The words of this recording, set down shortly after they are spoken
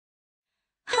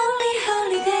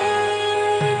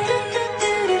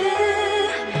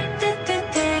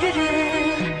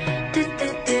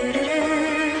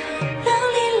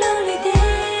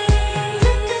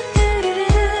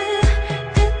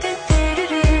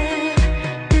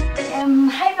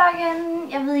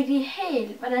Jeg ved ikke lige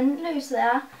helt, hvordan løset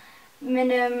er.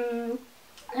 Men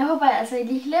jeg håber altså, at I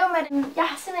lige kan leve med det. Jeg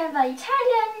har simpelthen været i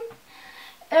Italien.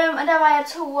 Og der var jeg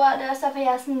 2 uger. Det er også derfor,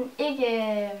 jeg sådan ikke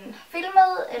har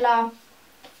filmet. Eller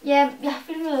ja, jeg har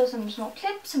filmet sådan nogle små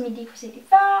klip, som I lige kunne se det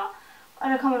før. Og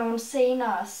der kommer nogle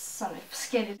scener og sådan lidt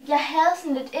forskelligt. Jeg havde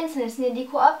sådan lidt internet, sådan jeg lige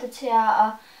kunne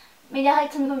opdatere. Men jeg har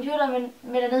ikke taget min computer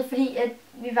med dernede, fordi at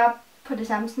vi var på det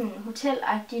samme sådan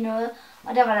hotel-agtige noget.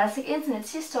 Og der var der altså ikke internet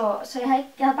sidste år, så jeg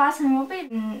havde bare sådan en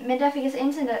mobil. Men der fik jeg så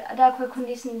internet, og der kunne jeg kun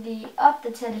lige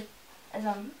opdatere det.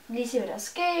 Altså lige se, hvad der er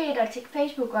sket, og tjekke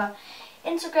Facebook og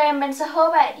Instagram. Men så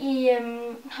håber jeg, at I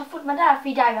har fulgt mig der,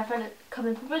 fordi der er i hvert fald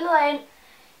kommet på billeder ind.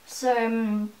 Så,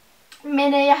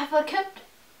 men jeg har fået købt,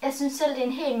 jeg synes selv, det er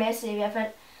en hel masse i hvert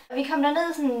fald. Og vi kom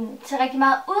derned sådan, til rigtig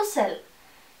meget udsalg.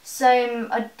 Så,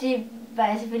 og det var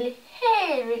jeg selvfølgelig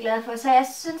helt vildt glad for. Så jeg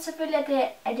synes selvfølgelig,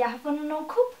 at jeg har fundet nogle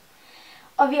kup.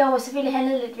 Og vi har jo selvfølgelig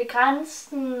handlet lidt ved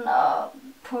grænsen, og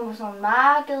på sådan nogle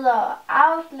markeder og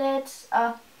outlets,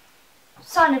 og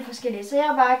sådan lidt forskelligt. Så jeg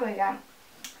var bare gået i gang.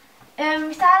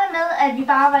 Vi startede med, at vi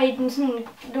bare var i den sådan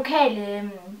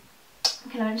lokale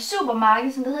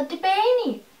supermarked, som det hedder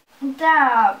Debani.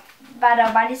 Der var der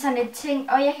jo bare lige sådan lidt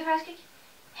ting, og jeg kan faktisk ikke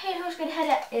helt huske, hvad det her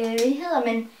der hedder,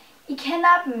 men I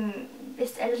kender dem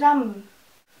vist alle sammen.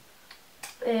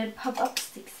 Pop-up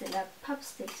sticks eller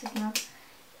popsticks og sådan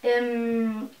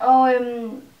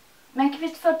noget. Man kan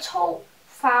vist få 2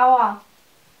 farver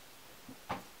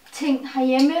ting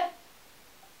herhjemme.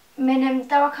 Men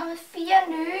der var kommet 4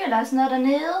 nye eller sådan noget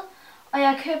dernede. Og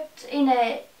jeg købte en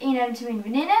af dem til min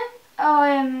veninde.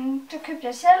 Og så købte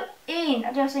jeg selv en,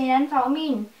 og det var så en anden farve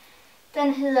min.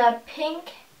 Den hedder Pink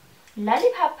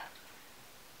Lollipop.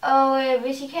 Og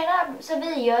hvis I kender dem, så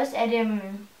ved I også, at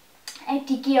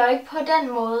de giver ikke på den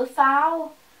måde farve.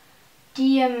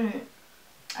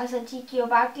 De giver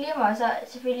bare glimmer, og så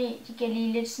selvfølgelig, de giver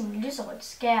lige lidt sådan lyserødt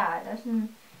skær, eller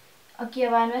sådan, og giver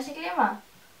bare en masse glimmer.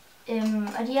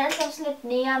 Og de er alle sammen sådan lidt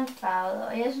neonfarvede,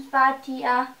 og jeg synes bare, at de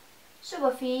er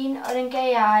super fine, og den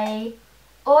gav jeg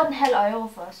 8,5 euro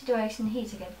for, så det var ikke sådan helt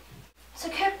sikkert. Så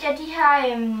købte jeg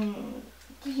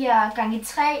de her gange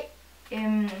 3,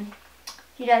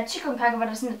 de der tykumpakker, hvor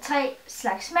der er sådan 3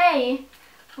 slags smag i,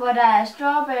 hvor der er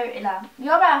strawberry, eller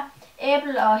jordbær,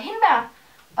 æble og hindbær.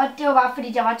 Og det var bare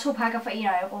fordi, der var 2 pakker for 1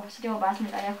 euro, så det var bare sådan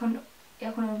lidt, og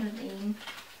jeg kunne åbne det ene.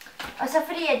 Og så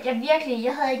fordi, at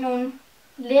jeg havde ikke nogen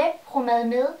læbepomade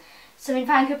med, så min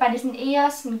far købte bare sådan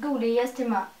en gul Eos til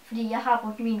mig, fordi jeg har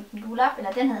brugt min gule op,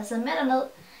 eller den havde jeg siddet med derned.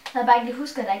 Jeg havde bare ikke lige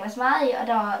husket, at der ikke var så meget i, og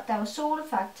der var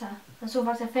solfaktor. Der var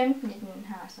solfaktor 15 i den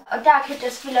her. Så. Og der købte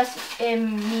jeg selvfølgelig også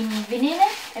min veninde,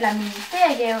 eller min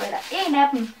feriegave, eller en af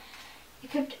dem. Jeg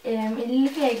købte en lille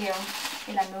feriegave,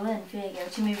 eller noget af en feriegave,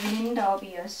 til min veninde deroppe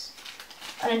i os.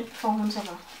 Og den får hun så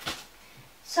for.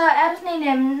 Så er der sådan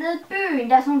en nede i byen,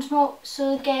 der er sådan nogle små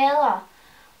søde gader.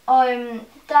 Og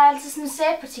der er altid sådan en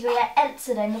sæbebutik, og jeg er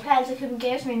altid derinde. Jeg plejer altid at købe en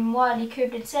gave, som min mor lige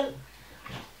købte lidt selv.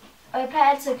 Og jeg plejer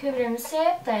altid at købe den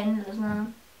sæbe derinde, eller sådan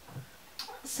noget.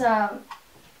 Så,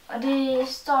 og det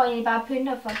står egentlig bare og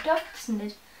pynter for at dufte sådan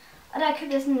lidt. Og der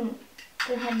købte jeg sådan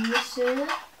den her lille søde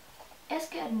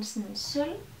æske, og den sådan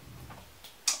sølv.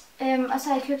 Og så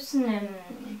har jeg købt sådan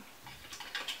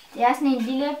det er sådan en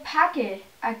lille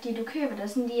pakke-agtig, du køber, der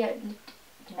sådan lige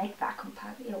den er ikke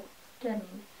vakuumpakke, jo, det er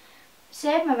den.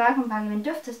 Sæbe med vakuumpakke, men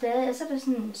dufter stadig, og så er der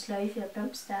sådan en sløjfe og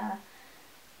blomster.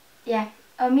 Ja,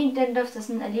 og min den dufter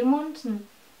sådan af limon, sådan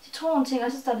citron-ting,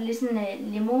 og så står der lige sådan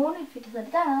limone, fordi det hedder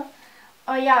det dernede.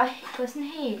 Og jeg går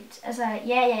sådan helt, altså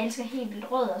ja, jeg elsker helt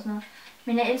vildt rød og sådan noget,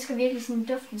 men jeg elsker virkelig sådan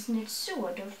duften, sådan lidt sur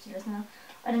duft eller sådan noget.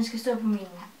 Og den skal stå på min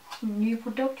nye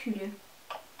produkthylde.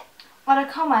 Og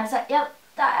der kommer altså,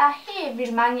 der er helt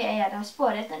vildt mange af jer, der har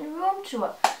spurgt efter en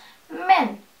roomtour.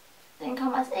 Men den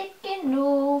kommer altså ikke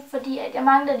endnu, fordi at jeg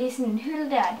mangler lige sådan en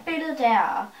hylde der, et billede der,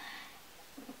 og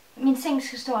min seng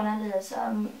skal stå anderledes,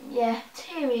 og ja,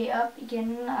 tv op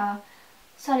igen, og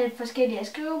så lidt forskellige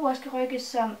skrivebord skal rykkes,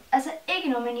 som altså ikke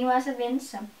noget, men I må også vente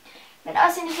sig. Men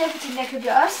også inde i sæbebutikken, der købte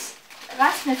jeg også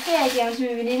resten af feriegaven til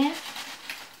min veninde.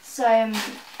 Så,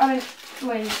 og den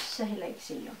må I så heller ikke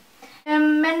se jo.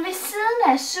 Men ved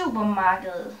siden af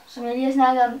supermarkedet, som jeg lige har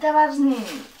snakket om, der var der sådan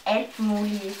en alt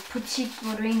mulig butik,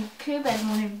 hvor du egentlig køber alt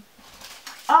muligt.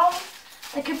 Og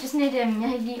der købte jeg sådan et, jeg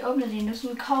har ikke lige åbnet det endnu,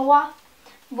 sådan en cover,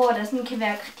 hvor der sådan kan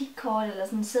være kreditkort eller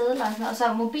sådan sædler og sådan, og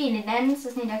så mobilen i den anden, så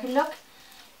sådan en, der kan lukke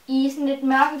i sådan lidt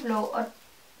mørkeblå. Og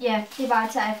ja, det er bare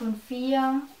til iPhone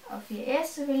 4 og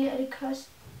 4S selvfølgelig, og det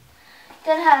koster.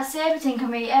 Den her sæbeting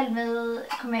kommer i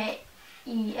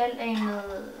alt af med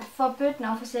for bøtten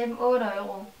og for sæben 8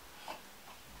 euro.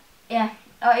 Ja,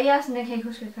 Og Eriksen, det kan jeg ikke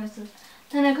huske, hvad det kostede.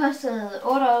 Den har kostet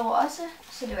 8 euro også,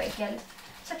 så det var ikke galt.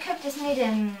 Så købte jeg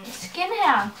sådan et skin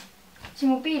her til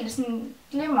mobil, sådan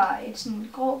glimmer, et sådan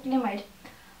grå glimmer et.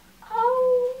 Og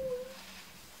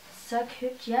så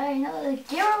købte jeg noget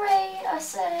giveaway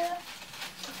også.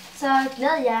 Så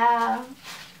glæder jeg.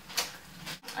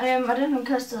 Og den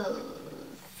kostede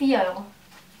 4 euro.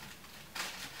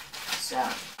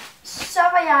 Så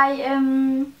var jeg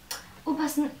ude på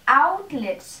sådan en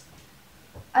outlet,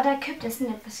 og der købte jeg sådan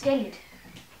lidt forskelligt.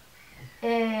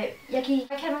 Jeg gik i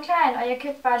Calvin Klein, og jeg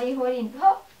købte bare lige hurtigt en BH.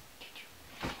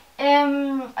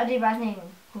 Og det er bare sådan en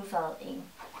hudfarvet en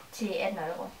til 18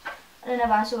 euro. Og den er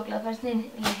bare så glad for, sådan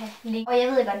en vil jeg have link. Og jeg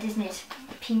ved godt, det er sådan et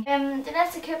pink. Det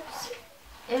næste jeg købte,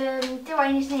 det var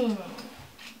egentlig sådan en,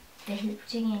 hvad hed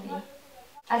butikken egentlig?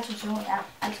 OGSÅ,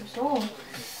 ja, OGSÅ.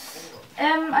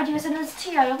 Og de var så ned til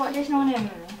 10 euro. Det er sådan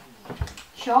nogle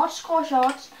shorts, grå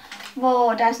shorts,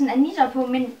 hvor der er sådan nitter på,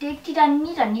 men det er ikke de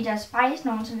der nitter spice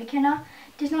nogen, som vi kender.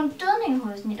 Det er sådan nogle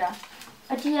dødninghovedsnitter.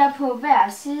 Og de er på hver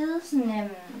side, sådan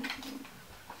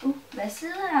hver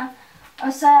side her.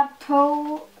 Og så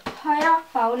på højre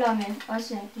baglomme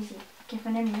også, hvis I kan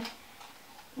fornemme det.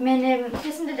 Men det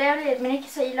er sådan lidt ærgerligt, at man ikke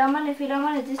kan se i lommerne, for i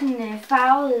lommerne det er sådan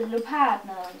farvet leopard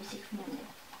noget, hvis I kan fornemme det.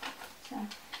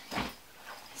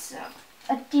 Så.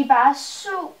 Og de er bare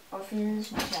super fede,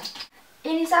 synes jeg.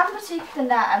 Inde i samme butik, den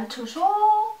der OGSÅ,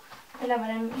 eller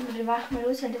hvordan det var, man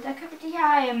udtalte det, der købte de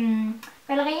her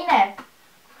ballerina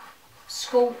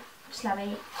sko, slap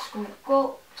af, sko,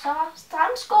 gå, så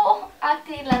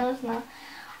strandsko-agtigt eller andet sådan noget.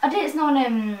 Og det er sådan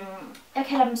nogle, jeg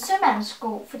kalder dem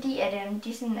sømandssko, fordi at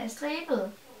de sådan er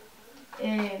stribet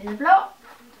hvide-blå.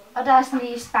 Og der er sådan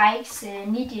lige spikes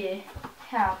nidje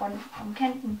her rundt om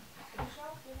kanten.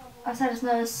 Og så er der sådan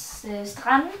noget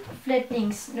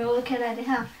strandflætnings, noget kalder jeg det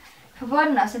her, på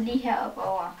bunden, og så lige heroppe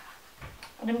over.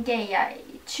 Og dem gav jeg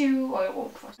 20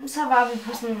 euro for. Så var vi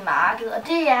på sådan en marked, og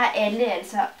det er alle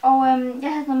altså. Og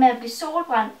jeg havde noget med at blive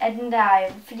solbrændt af den der,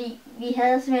 fordi vi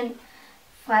havde simpelthen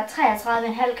fra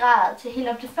 33,5 grader til helt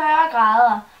op til 40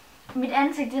 grader. Mit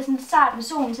ansigt det er sådan sart med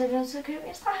solen, så jeg blev så købe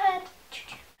ekstra hat.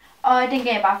 Og den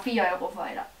gav jeg bare 4 euro for,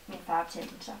 eller min far betalte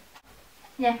den så.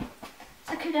 Ja,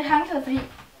 så købte jeg et håndklæde, fordi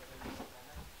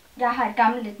jeg har et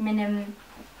gammelt lidt, men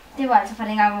det var altså fra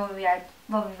den gang,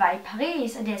 hvor vi var i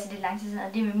Paris, og det er altså lidt lang tid siden,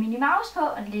 og det er med Minnie Mouse på,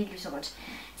 og det er lidt lyserødt.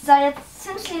 Så jeg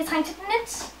synes lige, jeg trængte til den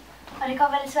lidt, og det kan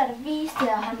godt være lidt svært at vise det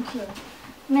her håndklæde.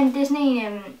 Men det er sådan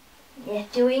en, ja,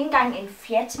 det er jo ikke engang en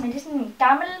Fiat, men det er sådan en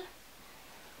gammel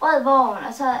rød vogn,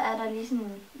 og så er der lige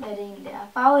sådan, hvad er det egentlig der,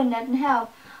 bagenden af den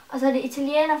heroppe, og så er det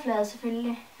italienerflade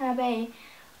selvfølgelig her bag.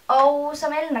 Og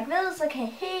som alle nok ved, så kan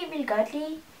jeg helt vildt godt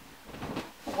lide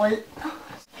rød.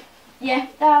 Ja,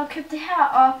 der har jeg købt det her,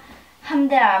 og ham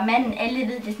der manden, alle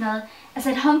ved det sådan noget. Altså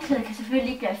et håndklæde kan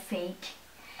selvfølgelig ikke være fake.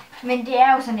 Men det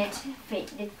er jo sådan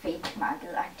lidt fake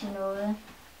marked-agtigt noget.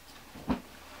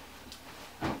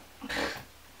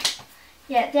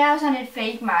 Ja, det er jo sådan et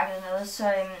fake marked noget,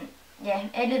 så ja,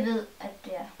 alle ved, at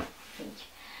det er fake.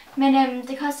 Men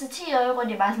det koster 10 euro,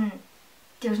 det er bare sådan,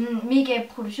 det er jo sådan en mega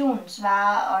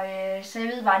produktionsvare, og så jeg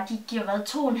ved bare, at de giver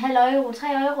 2,5 euro, 3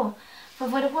 euro for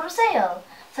at få det produceret.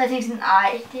 Så jeg tænkte sådan,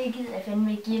 ej, det gider jeg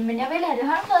fandme ikke give, men jeg vil have det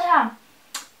håndklæde her.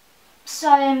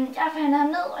 Så jeg forhandlede ham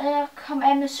ned, og jeg kom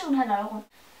af med 7,5 euro.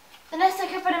 Det næste, jeg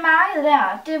købte på det marked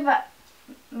der, det var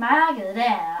markedet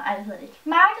der, ej, det hedder det ikke.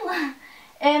 Markedet.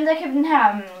 Der købte den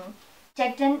her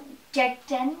jeg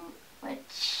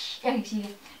kan ikke sige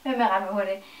det. Hvem er ret med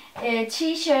hurtigt?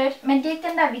 T-shirt, men det er ikke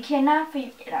den der vi kender, for,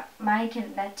 eller mig kender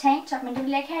den der tanktop, men det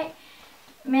vil jeg ikke have.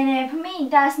 Men på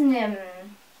min, der er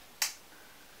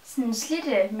sådan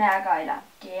slidte mærker, eller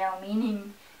det er jo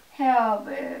meningen,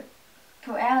 heroppe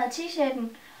på ærmet af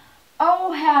t-shirten.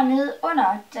 Og hernede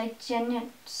under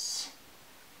Giants,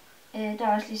 der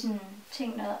er også lige sådan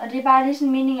ting noget. Og det er bare lige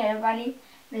sådan meningen, at jeg bare lige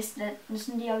hvis den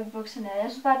sådan lige oppe i bukserne.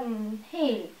 Jeg synes bare, den er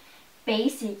helt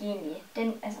basic egentlig.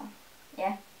 Den, altså,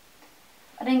 ja.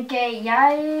 Og den gav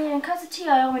jeg, den kostede 10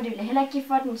 euro, men det ville jeg heller ikke give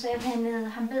for den, så jeg handlede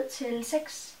ham ved til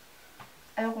 6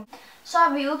 euro. Så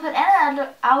er vi ude på et andet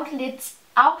outlet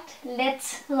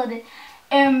hedder det.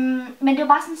 Men det var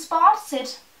bare sådan et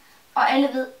sportssæt, og alle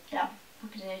ved, eller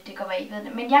det går ikke ved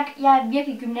det, men jeg er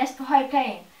virkelig gymnast på høj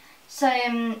plan. Så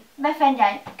hvad fandt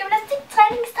jeg?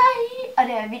 Gymnastiktræningstøj, og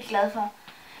det er jeg vildt glad for.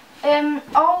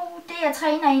 Og det jeg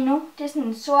træner i nu, det er sådan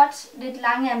en sort, lidt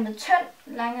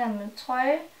langærmet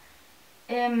trøje.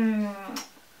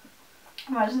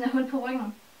 Hvor der sådan er hul på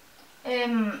ryggen.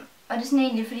 Og det er sådan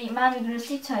egentlig, fordi meget af mit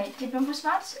gymnastiktøj, det bliver for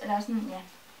småt, eller sådan, ja.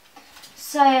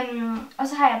 Så, og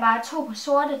så har jeg bare 2 på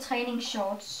sorte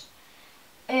træningsshorts.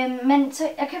 Men så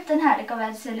jeg købte den her, det kan være,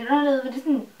 det ser lidt underligt, det er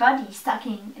sådan en body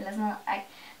stocking eller sådan noget. Ej.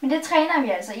 Men det træner vi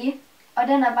altså i. Og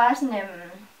den er bare sådan,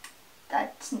 der er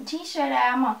sådan en t-shirt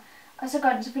ærmer, og så går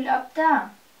den selvfølgelig op der,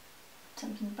 som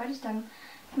sådan en body stocking.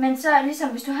 Men så ligesom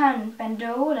hvis du har en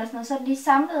bandeau eller sådan noget, så er den lige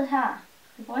samlet her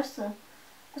i brystet.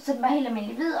 Og så er den bare helt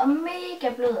almindelig hvid og mega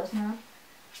blød og sådan noget.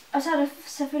 Og så er der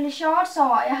selvfølgelig shorts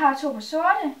over, jeg har 2 på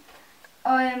sorte.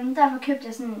 Og derfor købte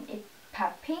jeg sådan et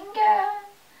par pinke.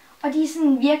 Og de er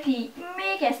sådan virkelig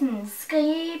mega sådan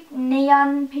skrib,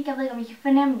 neon, pink, jeg ved ikke om I kan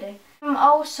fornemme det.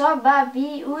 Og så var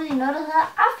vi ude i noget der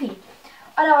hedder Affi.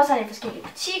 Og der var så lidt forskellige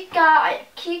butikker,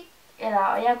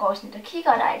 og jeg går sådan lidt og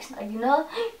kigger, og der er ikke sådan rigtig noget.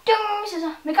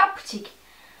 Så make-up butik.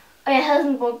 Og jeg havde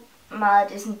sådan brugt meget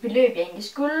af det sådan beløb, jeg egentlig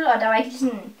skulle, og der var ikke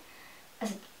sådan,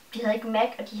 altså de havde ikke MAC,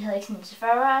 og de havde ikke sådan en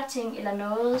Sephora ting eller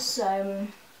noget, så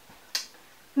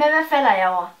men hvad falder jeg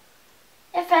over?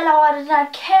 Jeg falder over det der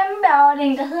kæmpe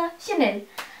afdeling, der hedder Chanel.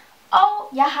 Og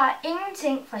jeg har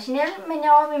ingenting fra Chanel, men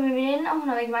jeg var med min veninde, og hun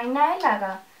har rigtig mange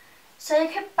neglelakker. Så jeg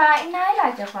købte bare en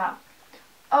neglelak derfra.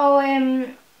 Og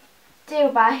det er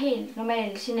jo bare helt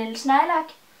normalt Chanel's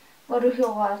neglelak, hvor du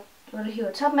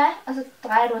hiver toppen af, og så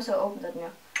drejer du, og så åbner den jo.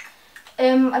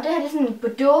 Og det her det er sådan en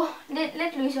Bordeaux,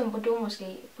 lidt ligesom Bordeaux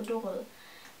måske, Bordeaux-rød.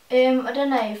 Og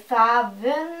den er i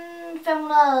farven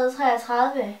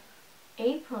 533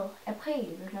 april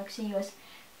vil jeg nok sige også,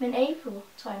 men April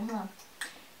tror jeg den hedder.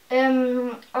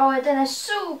 Og den er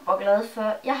super glad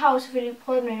for. Jeg har jo selvfølgelig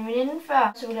prøvet med min veninde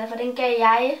før, så glad for. Den gav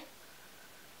jeg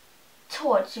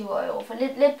 22 euro for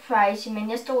lidt pricey, men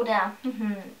jeg stod der,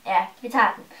 ja, vi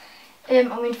tager den.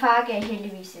 Og min far gav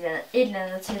heldigvis et eller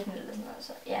andet til den eller sådan noget,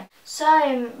 så ja. Så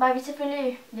var vi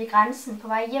selvfølgelig ved grænsen på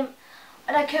vej hjem,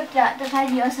 og der købte jeg, der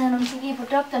faktisk vi også have nogle forskellige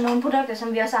produkter, nogle produkter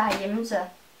som vi også har herhjemme, så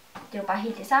det var bare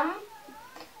helt det samme.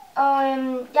 Og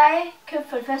jeg købte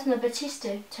for det første noget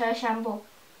Batiste tør shampoo,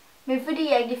 men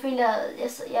fordi jeg ikke følte,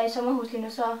 at jeg er i sommerhus lige nu,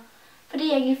 så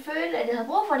fordi jeg ikke følte, at jeg havde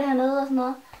brug for det hernede og sådan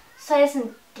noget, så er jeg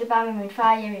sådan, det er bare med min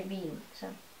far hjemme i bilen, så.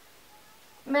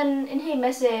 Men en hel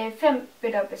masse 5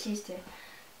 bøtter Batiste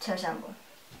tør shampoo.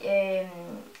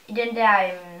 I den der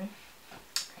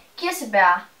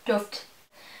kirsebær duft.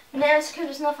 Men ellers købte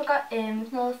jeg sådan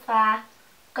noget fra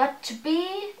Got to Be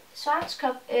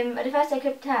Schwarzkopf. Og det første jeg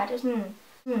købte her, det er sådan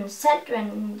en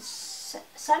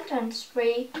saltvand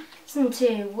spray, sådan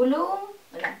til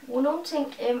volumen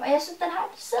ting. Og jeg synes den har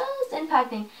den sødeste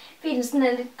indpakning, fordi den sådan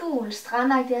er lidt gul,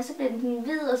 strandagtig, og så bliver den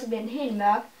hvid, og så bliver den helt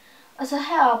mørk. Og så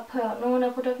heroppe på nogle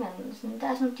af produkterne, sådan, der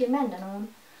er sådan nogle diamanter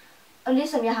nogen. Og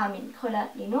ligesom jeg har mine krøller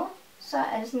lige nu, så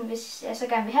er det sådan, hvis jeg så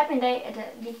gerne vil have dem en dag, at jeg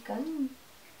lige kan gøre den.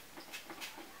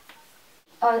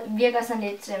 Og virker sådan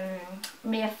lidt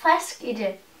mere frisk i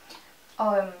det.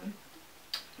 Og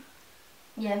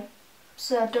ja,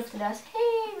 så dufter det også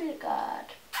helt vildt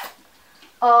godt.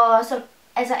 Og så,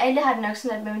 altså alle har det nok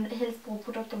sådan, at man helst bruger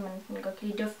produkter, man godt kan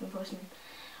lide duften på sådan.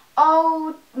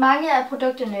 Og mange af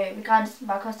produkterne ved grænsen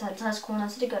bare koster 50 kroner,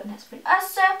 så det gør den her selvfølgelig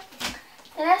også.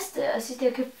 Den næste og sidste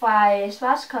jeg købte fra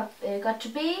Schwarzkopf Got to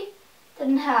Be, det er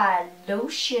den her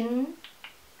lotion.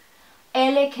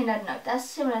 Alle kender den nok, der er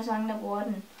simpelthen så mange der bruger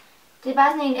den. Det er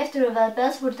bare sådan en, efter du har været i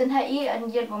bad, så putter den her i, og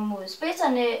den hjælper mod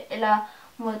spidserne, eller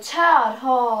mod tørt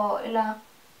hår, eller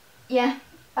ja,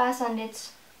 bare sådan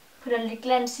lidt, putter lidt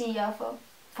glans i og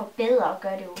forbedre og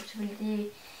gør det jo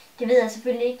selvfølgelig. Det ved jeg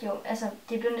selvfølgelig ikke jo, altså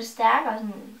det bliver lidt stærkere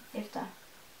sådan, efter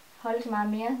holde så meget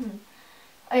mere sådan.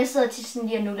 Og jeg sidder tit sådan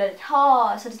lige og nuller lidt hår,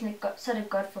 og så er det sådan lidt godt, så er det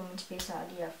godt for mine spidser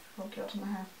lige at få gjort sådan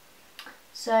noget her.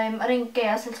 Så, og den gav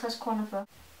jeg også 50 kroner for.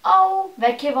 Og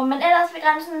hvad køber man ellers ved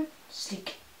grænsen?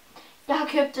 Slik. Jeg har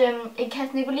købt en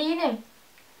kasse Nicoline,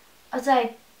 og så har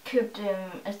jeg købt,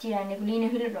 altså de her Nicoline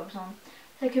hyldeblomster. Så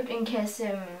har jeg købt en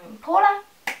kasse cola,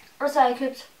 og så har jeg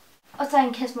købt, og så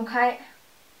en kasse mokai,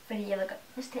 fordi jeg ved godt,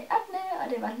 hvis det er 8. og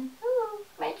det var sådan,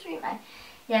 mainstream, nej.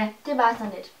 Ja, det var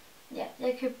sådan lidt. Ja,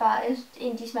 jeg købte bare, jeg synes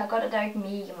egentlig de smager godt, og der er ikke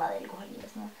mega meget alkohol i og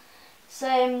sådan noget. Så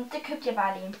det købte jeg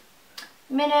bare lige.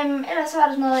 Men ellers så var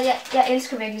der sådan noget, jeg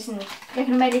elsker virkelig sådan, jeg kan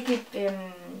normalt ikke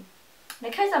lide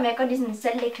lakridser, men jeg kan godt lide sådan en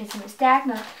saltlakrids, sådan stærk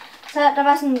noget. Så der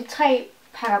var sådan 3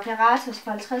 pakker Piratos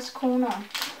for 50 kroner,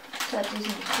 så det, sådan,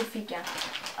 det fik jeg.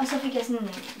 Og så fik jeg sådan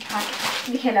en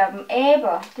pakke, vi kalder dem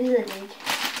aber, det hedder det ikke.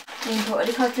 Og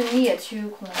det kostede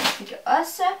 29 kroner, det fik jeg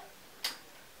også.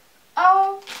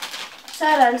 Og så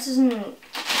er der altså sådan en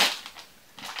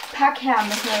pakke her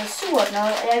med sådan noget surt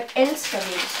noget, og jeg elsker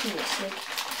virkelig surt slik.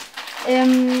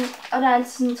 Og der er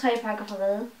altså sådan 3 pakker for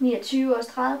hvad? 29 og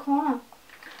 30 kroner.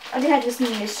 Og det her det er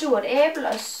sådan med surt æble,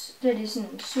 og det er det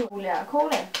sådan surt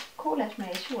cola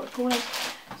smag, surt cola.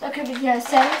 Så købte jeg de her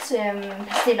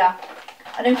saltpastiller,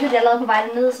 og dem købte jeg allerede på vej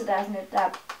dernede, så der er sådan et, der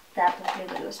der er på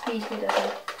flyttet, eller spise lidt og så.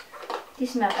 De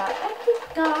smager bare rigtig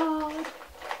godt.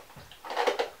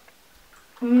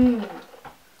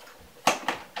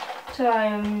 Så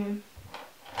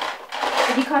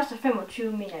de koster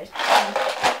 25 mener jeg.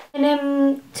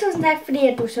 Men tusind tak fordi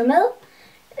at du så med.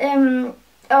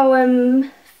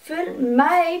 Følg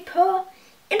mig på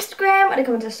Instagram, og det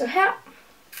kommer til at stå her.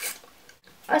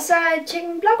 Og så tjek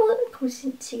min blog ud. Den kommer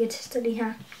sikkert til at stå lige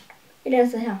her. Et andet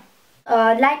sted her.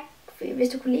 Og like, hvis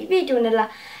du kunne lide videoen, eller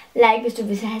like, hvis du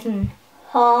vil have sådan en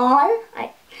haul.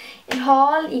 Et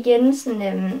haul igen,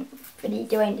 sådan, fordi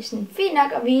det var egentlig sådan fint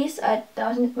nok at vise, og der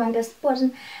var sådan lidt mange, der spurgte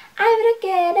sådan, ej, vil du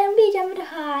gætte en video, vil du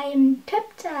have en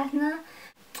købt og sådan noget.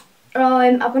 Og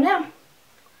abonner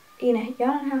en af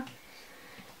hjørnerne her.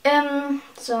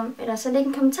 Eller så læg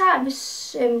en kommentar,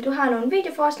 hvis du har nogle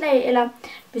videoforslag, eller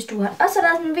hvis du har også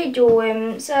lavet sådan en video,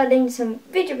 så læg det som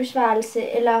videobesvarelse,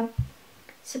 eller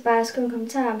så bare skriv en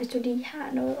kommentar, hvis du lige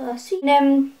har noget at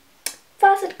sige.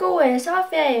 Fortsæt god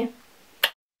sommerferie.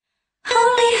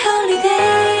 Holy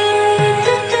holiday.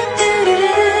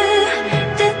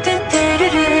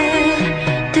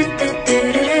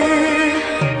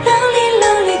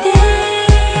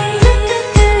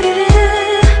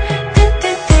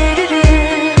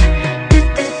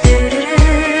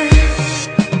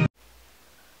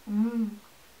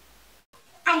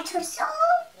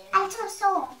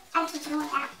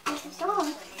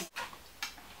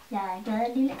 Jeg er glad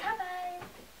en lille kappa.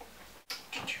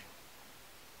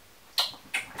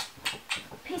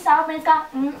 Peace out, mennesker.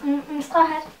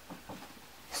 Stråhat.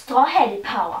 Stråhatte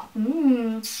power.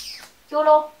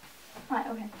 YOLO. Nej,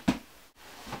 okay.